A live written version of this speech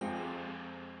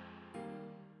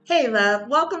Hey, love.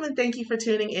 Welcome and thank you for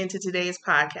tuning in to today's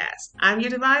podcast. I'm your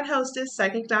divine hostess,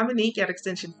 Psychic Dominique at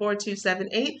extension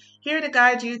 4278, here to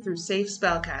guide you through safe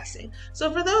spellcasting.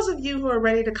 So for those of you who are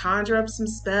ready to conjure up some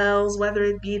spells, whether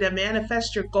it be to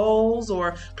manifest your goals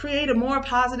or create a more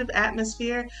positive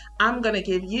atmosphere, I'm going to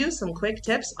give you some quick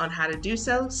tips on how to do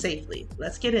so safely.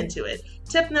 Let's get into it.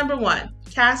 Tip number 1,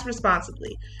 cast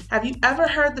responsibly. Have you ever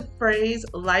heard the phrase,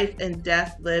 life and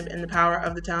death live in the power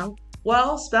of the tongue?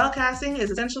 Well, spellcasting is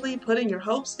essentially putting your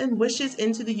hopes and wishes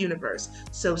into the universe.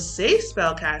 So safe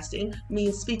spellcasting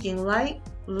means speaking light,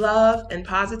 love, and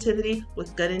positivity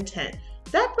with good intent.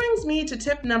 That brings me to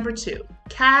tip number 2,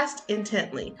 cast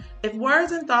intently. If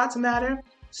words and thoughts matter,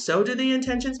 so do the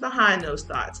intentions behind those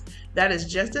thoughts. That is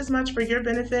just as much for your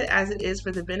benefit as it is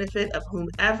for the benefit of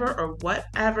whomever or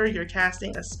whatever you're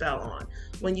casting a spell on.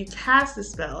 When you cast a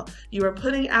spell, you are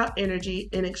putting out energy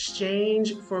in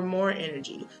exchange for more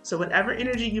energy. So whatever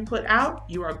energy you put out,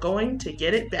 you are going to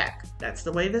get it back. That's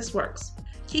the way this works.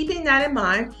 Keeping that in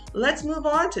mind, let's move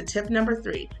on to tip number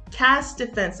 3, cast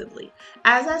defensively.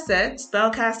 As I said,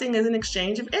 spellcasting is an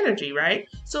exchange of energy, right?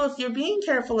 So if you're being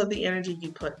careful of the energy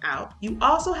you put out, you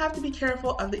also have to be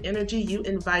careful of the energy you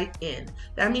invite in.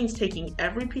 That means taking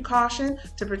every precaution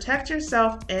to protect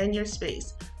yourself and your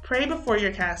space. Pray before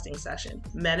your casting session.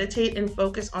 Meditate and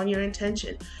focus on your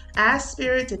intention. Ask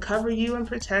Spirit to cover you and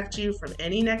protect you from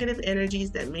any negative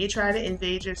energies that may try to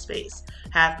invade your space.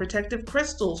 Have protective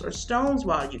crystals or stones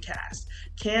while you cast.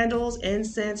 Candles,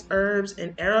 incense, herbs,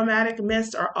 and aromatic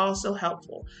mist are also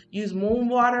helpful. Use moon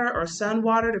water or sun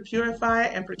water to purify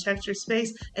and protect your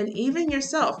space and even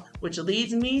yourself, which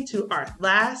leads me to our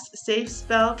last safe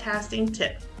spell casting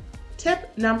tip.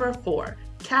 Tip number 4,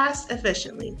 cast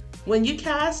efficiently. When you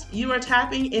cast, you are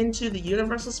tapping into the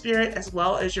universal spirit as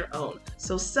well as your own.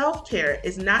 So self-care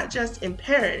is not just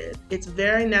imperative, it's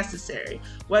very necessary.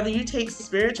 Whether you take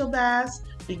spiritual baths,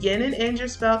 begin and end your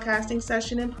spellcasting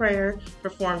session in prayer,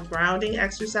 perform grounding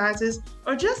exercises,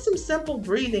 or just some simple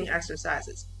breathing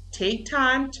exercises, take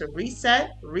time to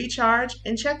reset, recharge,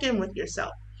 and check in with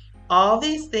yourself. All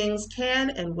these things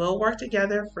can and will work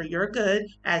together for your good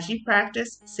as you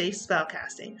practice safe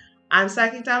spellcasting. I'm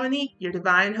Psychic Dominique, your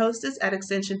divine hostess at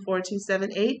extension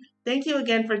 4278. Thank you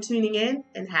again for tuning in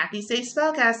and happy safe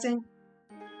spellcasting.